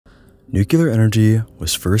Nuclear energy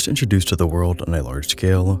was first introduced to the world on a large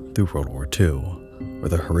scale through World War II, where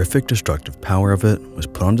the horrific destructive power of it was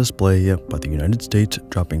put on display by the United States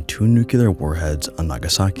dropping 2 nuclear warheads on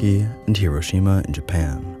Nagasaki and Hiroshima in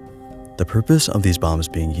Japan. The purpose of these bombs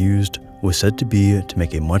being used was said to be to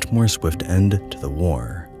make a much more swift end to the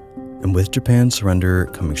war, and with Japan's surrender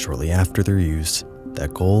coming shortly after their use,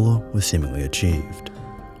 that goal was seemingly achieved.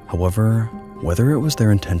 However, whether it was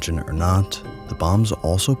their intention or not, the bombs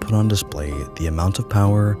also put on display the amount of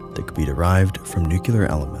power that could be derived from nuclear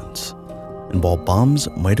elements. And while bombs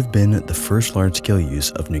might have been the first large-scale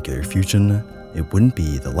use of nuclear fusion, it wouldn't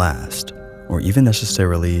be the last, or even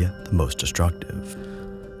necessarily the most destructive.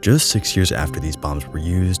 Just 6 years after these bombs were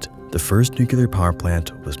used, the first nuclear power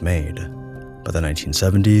plant was made. By the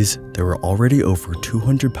 1970s, there were already over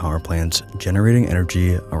 200 power plants generating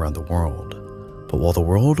energy around the world. But while the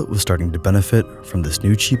world was starting to benefit from this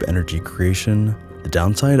new cheap energy creation, the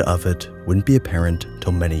downside of it wouldn't be apparent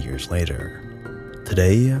till many years later.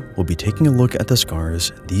 Today, we'll be taking a look at the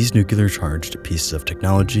scars these nuclear-charged pieces of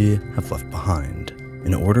technology have left behind,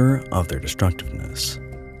 in order of their destructiveness.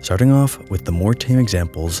 Starting off with the more tame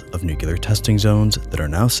examples of nuclear testing zones that are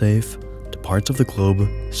now safe, to parts of the globe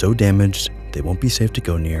so damaged they won't be safe to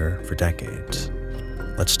go near for decades.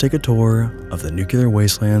 Let's take a tour of the nuclear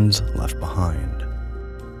wastelands left behind.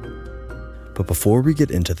 But before we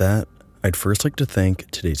get into that, I'd first like to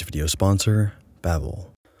thank today's video sponsor, Babbel.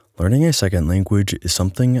 Learning a second language is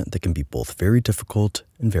something that can be both very difficult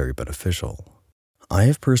and very beneficial. I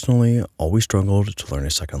have personally always struggled to learn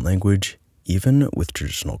a second language, even with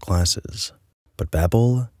traditional classes, but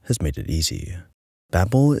Babbel has made it easy.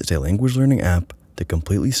 Babbel is a language learning app that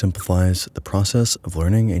completely simplifies the process of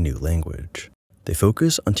learning a new language. They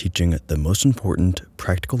focus on teaching the most important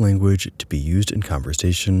practical language to be used in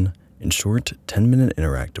conversation in short 10-minute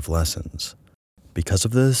interactive lessons. Because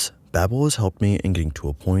of this, Babbel has helped me in getting to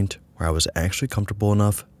a point where I was actually comfortable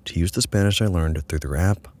enough to use the Spanish I learned through their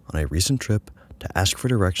app on a recent trip to ask for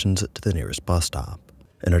directions to the nearest bus stop.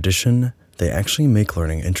 In addition, they actually make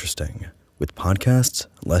learning interesting, with podcasts,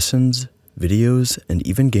 lessons, videos, and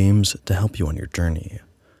even games to help you on your journey.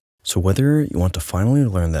 So whether you want to finally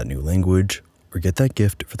learn that new language or get that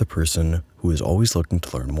gift for the person who is always looking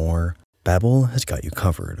to learn more, Babbel has got you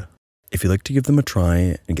covered. If you'd like to give them a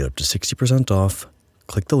try and get up to 60% off,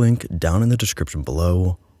 click the link down in the description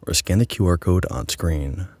below or scan the QR code on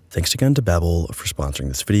screen. Thanks again to Babbel for sponsoring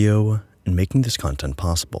this video and making this content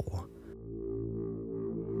possible.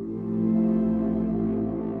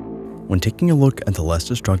 When taking a look at the less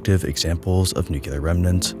destructive examples of nuclear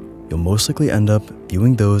remnants, you'll most likely end up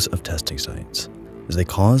viewing those of testing sites, as they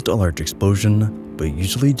caused a large explosion but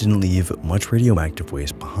usually didn't leave much radioactive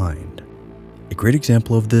waste behind. A great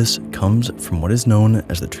example of this comes from what is known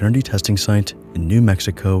as the Trinity testing site in New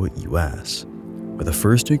Mexico, US, where the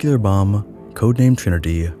first nuclear bomb, codenamed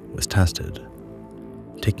Trinity, was tested.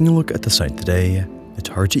 Taking a look at the site today, it's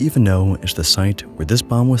hard to even know it's the site where this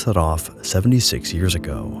bomb was set off 76 years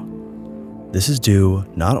ago. This is due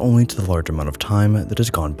not only to the large amount of time that has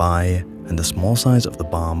gone by and the small size of the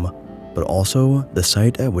bomb, but also the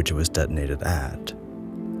site at which it was detonated at.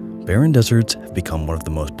 Barren deserts have become one of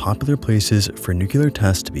the most popular places for nuclear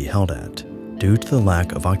tests to be held at, due to the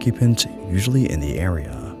lack of occupants usually in the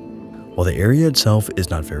area. While the area itself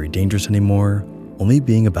is not very dangerous anymore, only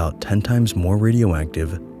being about 10 times more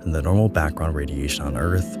radioactive than the normal background radiation on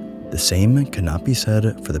Earth, the same cannot be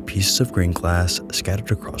said for the pieces of green glass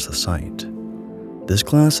scattered across the site. This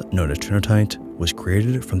glass, known as trinitite, was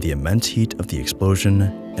created from the immense heat of the explosion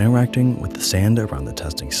interacting with the sand around the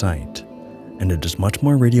testing site, and it is much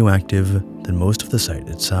more radioactive than most of the site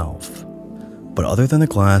itself. But other than the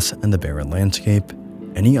glass and the barren landscape,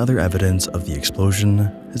 any other evidence of the explosion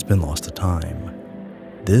has been lost to time.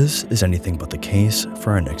 This is anything but the case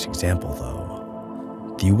for our next example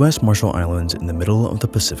though. The US Marshall Islands in the middle of the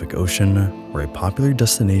Pacific Ocean were a popular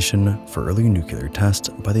destination for early nuclear tests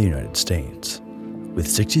by the United States, with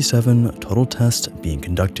 67 total tests being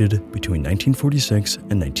conducted between 1946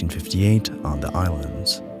 and 1958 on the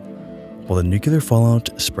islands. While the nuclear fallout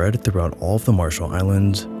spread throughout all of the Marshall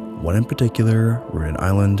Islands, one in particular, Rudin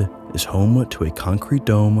Island, is home to a concrete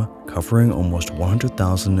dome covering almost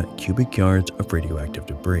 100,000 cubic yards of radioactive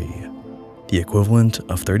debris, the equivalent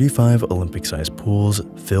of 35 Olympic-sized pools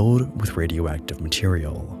filled with radioactive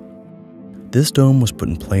material. This dome was put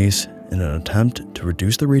in place in an attempt to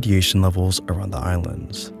reduce the radiation levels around the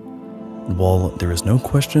islands. And while there is no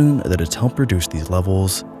question that it's helped reduce these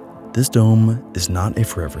levels, this dome is not a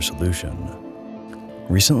forever solution.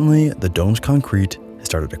 Recently, the dome's concrete has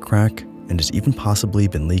started to crack and has even possibly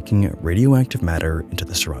been leaking radioactive matter into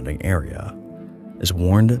the surrounding area. as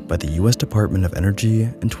warned by the US Department of Energy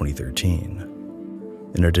in 2013.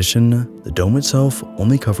 In addition, the dome itself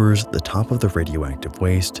only covers the top of the radioactive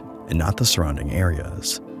waste and not the surrounding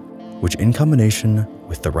areas, which in combination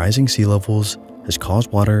with the rising sea levels has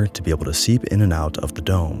caused water to be able to seep in and out of the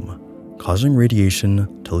dome, causing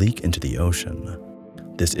radiation to leak into the ocean.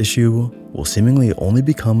 This issue will seemingly only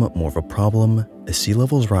become more of a problem as sea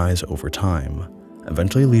levels rise over time,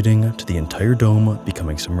 eventually leading to the entire dome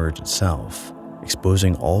becoming submerged itself,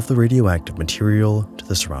 exposing all of the radioactive material to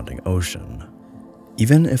the surrounding ocean.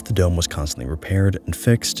 Even if the dome was constantly repaired and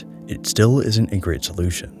fixed, it still isn't a great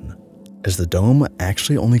solution, as the dome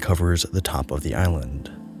actually only covers the top of the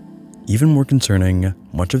island. Even more concerning,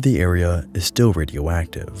 much of the area is still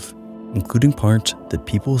radioactive, including parts that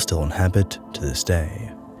people still inhabit to this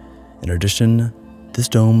day. In addition, this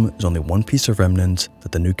dome is only one piece of remnants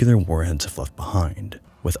that the nuclear warheads have left behind,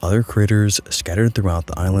 with other craters scattered throughout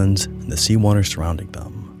the islands and the seawater surrounding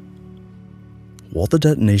them. While the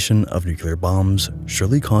detonation of nuclear bombs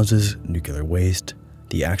surely causes nuclear waste,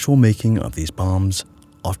 the actual making of these bombs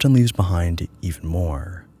often leaves behind even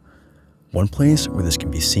more. One place where this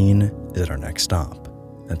can be seen is at our next stop,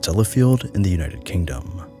 at Sellafield in the United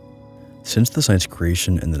Kingdom. Since the site's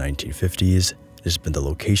creation in the 1950s, it has been the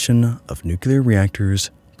location of nuclear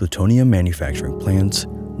reactors, plutonium manufacturing plants,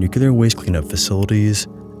 nuclear waste cleanup facilities,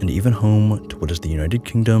 and even home to what is the United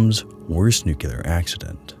Kingdom's worst nuclear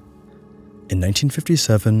accident. In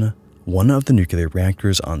 1957, one of the nuclear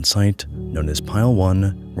reactors on site, known as Pile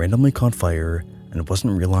 1, randomly caught fire and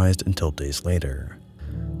wasn't realized until days later.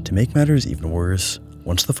 To make matters even worse,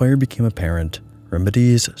 once the fire became apparent,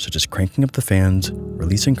 remedies such as cranking up the fans,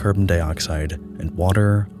 releasing carbon dioxide, and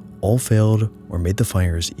water all failed or made the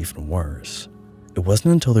fires even worse. It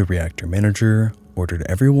wasn't until the reactor manager ordered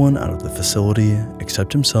everyone out of the facility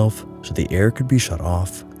except himself so the air could be shut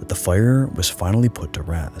off that the fire was finally put to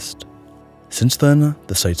rest. Since then,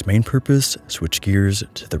 the site's main purpose switched gears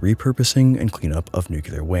to the repurposing and cleanup of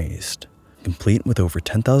nuclear waste, complete with over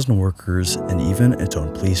 10,000 workers and even its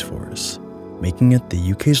own police force, making it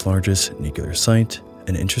the UK's largest nuclear site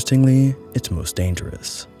and, interestingly, its most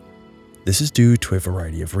dangerous. This is due to a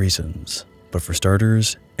variety of reasons, but for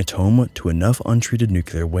starters, it's home to enough untreated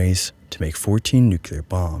nuclear waste to make 14 nuclear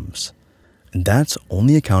bombs, and that's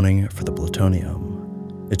only accounting for the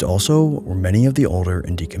plutonium. It's also where many of the older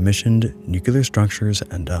and decommissioned nuclear structures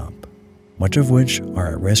end up, much of which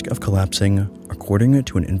are at risk of collapsing according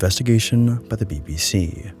to an investigation by the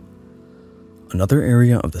BBC. Another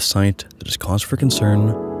area of the site that is cause for concern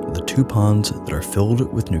are the two ponds that are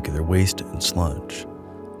filled with nuclear waste and sludge.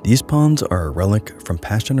 These ponds are a relic from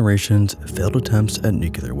past generations' failed attempts at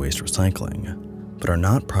nuclear waste recycling, but are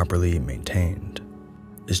not properly maintained.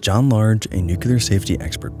 As John Large, a nuclear safety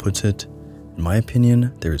expert, puts it, in my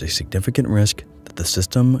opinion, there is a significant risk that the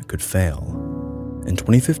system could fail. In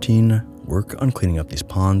 2015, work on cleaning up these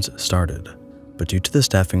ponds started, but due to the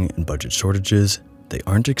staffing and budget shortages, they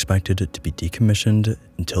aren't expected to be decommissioned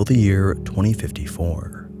until the year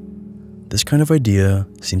 2054. This kind of idea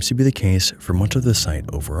seems to be the case for much of the site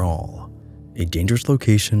overall, a dangerous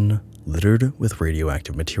location littered with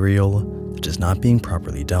radioactive material that is not being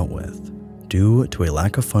properly dealt with, due to a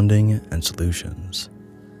lack of funding and solutions.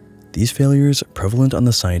 These failures prevalent on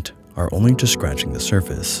the site are only just scratching the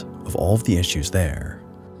surface of all of the issues there,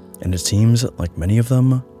 and it seems like many of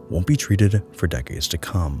them won't be treated for decades to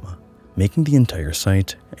come, making the entire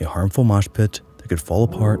site a harmful mosh pit that could fall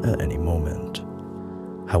apart at any moment.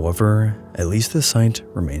 However, at least this site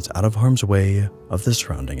remains out of harm's way of the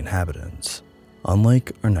surrounding inhabitants,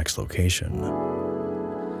 unlike our next location.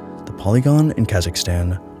 The Polygon in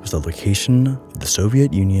Kazakhstan was the location of the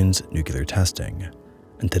Soviet Union's nuclear testing,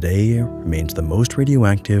 and today remains the most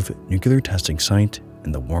radioactive nuclear testing site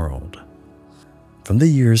in the world. From the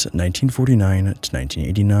years 1949 to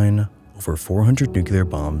 1989, over 400 nuclear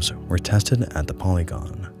bombs were tested at the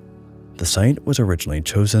Polygon. The site was originally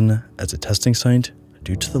chosen as a testing site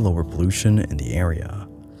due to the lower pollution in the area.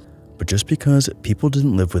 But just because people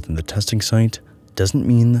didn't live within the testing site doesn't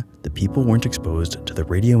mean that people weren't exposed to the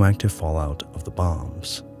radioactive fallout of the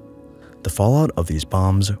bombs. The fallout of these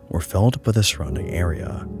bombs were felt by the surrounding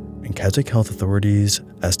area, and Kazakh health authorities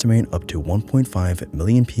estimate up to 1.5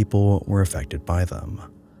 million people were affected by them.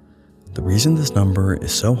 The reason this number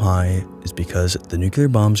is so high is because the nuclear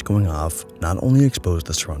bombs going off not only exposed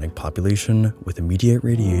the surrounding population with immediate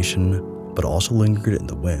radiation, but also lingered in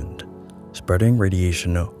the wind, spreading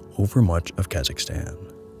radiation over much of Kazakhstan.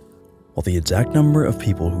 While the exact number of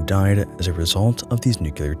people who died as a result of these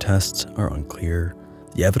nuclear tests are unclear,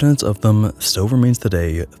 the evidence of them still remains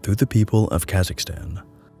today through the people of Kazakhstan,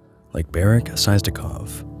 like Barak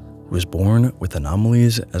Sizdakov, who was born with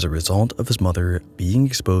anomalies as a result of his mother being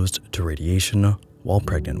exposed to radiation while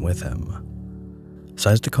pregnant with him.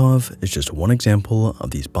 Seisnikov is just one example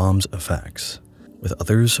of these bombs' effects, with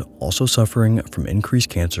others also suffering from increased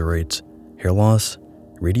cancer rates, hair loss,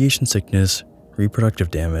 radiation sickness, reproductive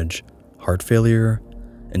damage, heart failure,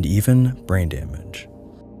 and even brain damage.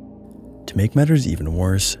 To make matters even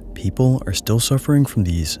worse, people are still suffering from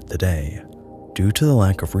these today, due to the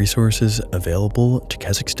lack of resources available to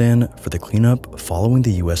Kazakhstan for the cleanup following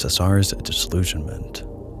the USSR's disillusionment.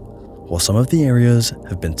 While some of the areas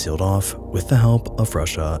have been sealed off with the help of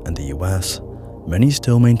Russia and the US, many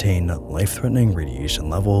still maintain life-threatening radiation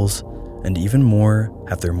levels, and even more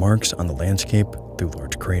have their marks on the landscape through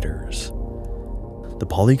large craters. The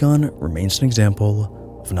Polygon remains an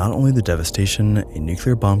example of not only the devastation a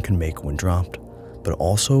nuclear bomb can make when dropped, but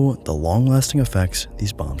also the long-lasting effects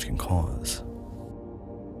these bombs can cause.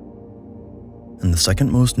 And the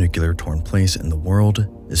second most nuclear-torn place in the world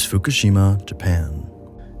is Fukushima, Japan.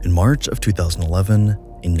 In March of 2011,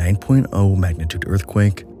 a 9.0 magnitude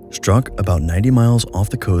earthquake struck about 90 miles off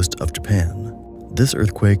the coast of Japan. This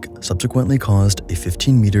earthquake subsequently caused a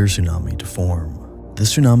 15-meter tsunami to form.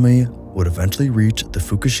 This tsunami would eventually reach the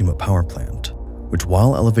Fukushima power plant, which,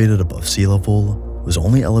 while elevated above sea level, was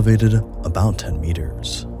only elevated about 10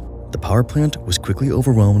 meters. The power plant was quickly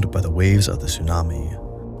overwhelmed by the waves of the tsunami.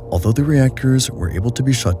 Although the reactors were able to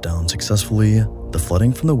be shut down successfully, the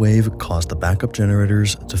flooding from the wave caused the backup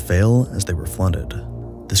generators to fail as they were flooded.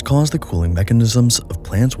 This caused the cooling mechanisms of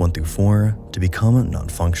plants 1 through 4 to become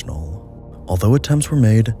non-functional. Although attempts were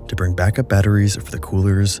made to bring backup batteries for the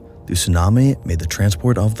coolers, the tsunami made the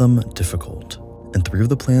transport of them difficult, and 3 of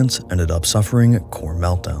the plants ended up suffering core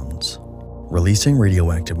meltdowns, releasing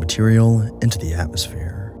radioactive material into the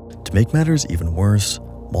atmosphere. To make matters even worse,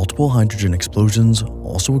 multiple hydrogen explosions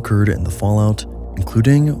also occurred in the fallout,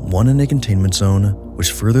 including one in a containment zone,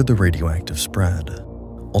 which furthered the radioactive spread.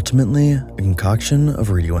 Ultimately, a concoction of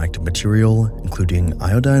radioactive material, including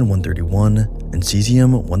iodine-131 and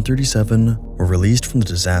cesium-137, were released from the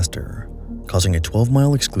disaster, causing a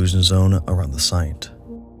 12-mile exclusion zone around the site.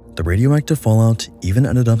 The radioactive fallout even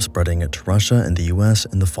ended up spreading to Russia and the US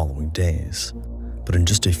in the following days, but in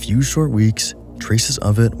just a few short weeks, traces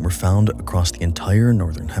of it were found across the entire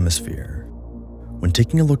northern hemisphere. When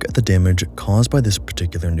taking a look at the damage caused by this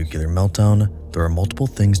particular nuclear meltdown, there are multiple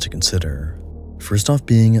things to consider. First off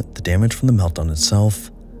being the damage from the meltdown itself,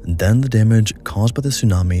 and then the damage caused by the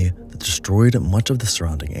tsunami that destroyed much of the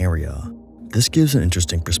surrounding area. This gives an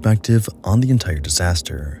interesting perspective on the entire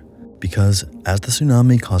disaster, because as the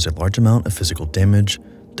tsunami caused a large amount of physical damage,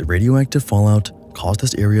 the radioactive fallout caused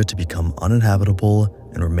this area to become uninhabitable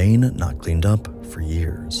and remain not cleaned up for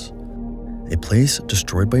years. A place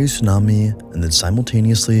destroyed by a tsunami and then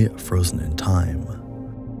simultaneously frozen in time.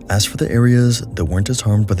 As for the areas that weren't as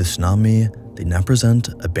harmed by the tsunami, they now present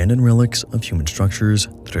abandoned relics of human structures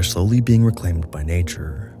that are slowly being reclaimed by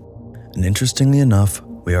nature. And interestingly enough,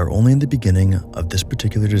 we are only in the beginning of this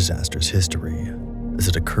particular disaster's history, as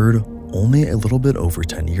it occurred only a little bit over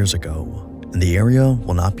 10 years ago, and the area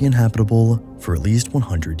will not be inhabitable for at least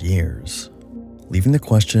 100 years, leaving the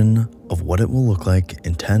question of what it will look like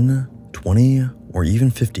in 10, 20, or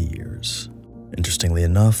even 50 years. Interestingly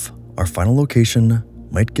enough, our final location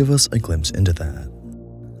might give us a glimpse into that.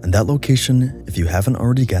 And that location, if you haven't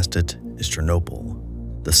already guessed it, is Chernobyl,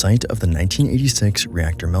 the site of the 1986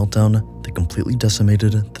 reactor meltdown that completely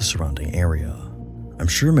decimated the surrounding area. I'm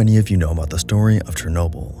sure many of you know about the story of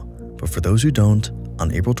Chernobyl, but for those who don't,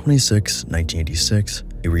 on April 26, 1986,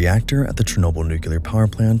 a reactor at the Chernobyl nuclear power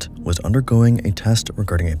plant was undergoing a test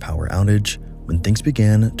regarding a power outage when things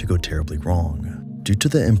began to go terribly wrong. Due to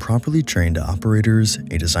the improperly trained operators,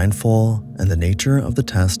 a design flaw, and the nature of the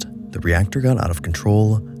test, the reactor got out of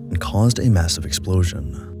control and caused a massive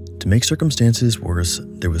explosion. To make circumstances worse,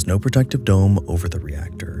 there was no protective dome over the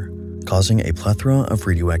reactor, causing a plethora of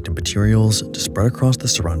radioactive materials to spread across the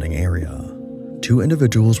surrounding area. 2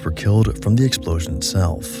 individuals were killed from the explosion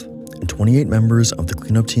itself, and 28 members of the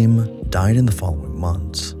cleanup team died in the following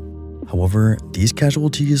months. However, these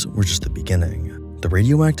casualties were just the beginning. The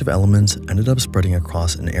radioactive elements ended up spreading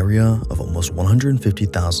across an area of almost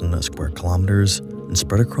 150,000 square kilometers and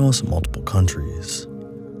spread across multiple countries.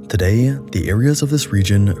 Today, the areas of this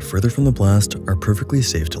region further from the blast are perfectly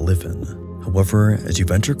safe to live in. However, as you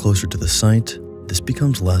venture closer to the site, this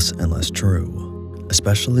becomes less and less true,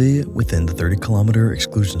 especially within the 30-kilometer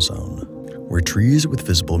exclusion zone, where trees with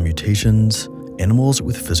visible mutations, animals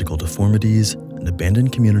with physical deformities, and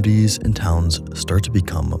abandoned communities and towns start to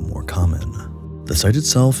become more common. The site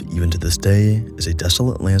itself, even to this day, is a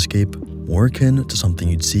desolate landscape more akin to something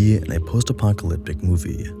you'd see in a post-apocalyptic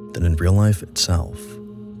movie, than in real life itself.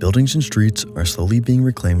 Buildings and streets are slowly being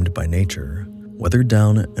reclaimed by nature, weathered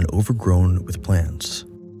down and overgrown with plants.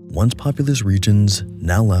 Once populous regions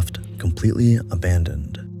now left completely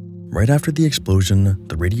abandoned. Right after the explosion,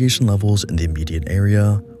 the radiation levels in the immediate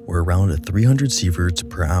area were around 300 sieverts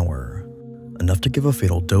per hour, enough to give a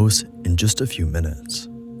fatal dose in just a few minutes.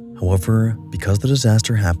 However, because the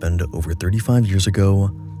disaster happened over 35 years ago,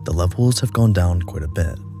 the levels have gone down quite a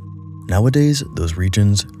bit. Nowadays, those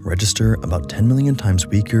regions register about 10 million times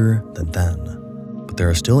weaker than then. But there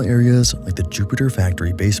are still areas like the Jupiter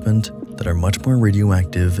factory basement that are much more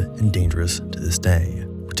radioactive and dangerous to this day,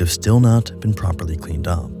 which have still not been properly cleaned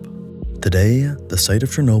up. Today, the site of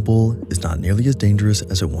Chernobyl is not nearly as dangerous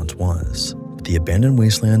as it once was, but the abandoned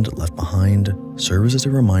wasteland left behind serves as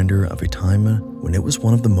a reminder of a time when it was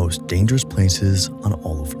one of the most dangerous places on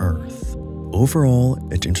all of Earth. Overall,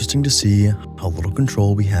 it's interesting to see how little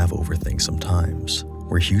control we have over things sometimes,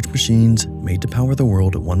 where huge machines made to power the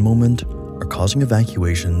world at one moment are causing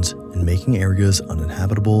evacuations and making areas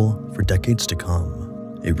uninhabitable for decades to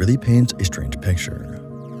come. It really paints a strange picture.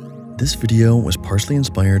 This video was partially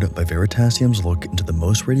inspired by Veritasium's look into the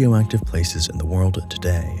most radioactive places in the world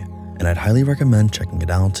today, and I'd highly recommend checking it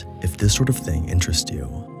out if this sort of thing interests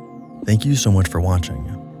you. Thank you so much for watching.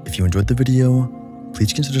 If you enjoyed the video,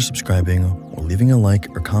 please consider subscribing or leaving a like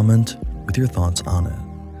or comment with your thoughts on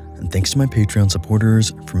it. And thanks to my Patreon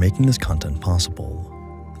supporters for making this content possible.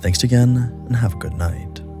 Thanks again, and have a good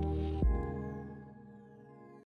night.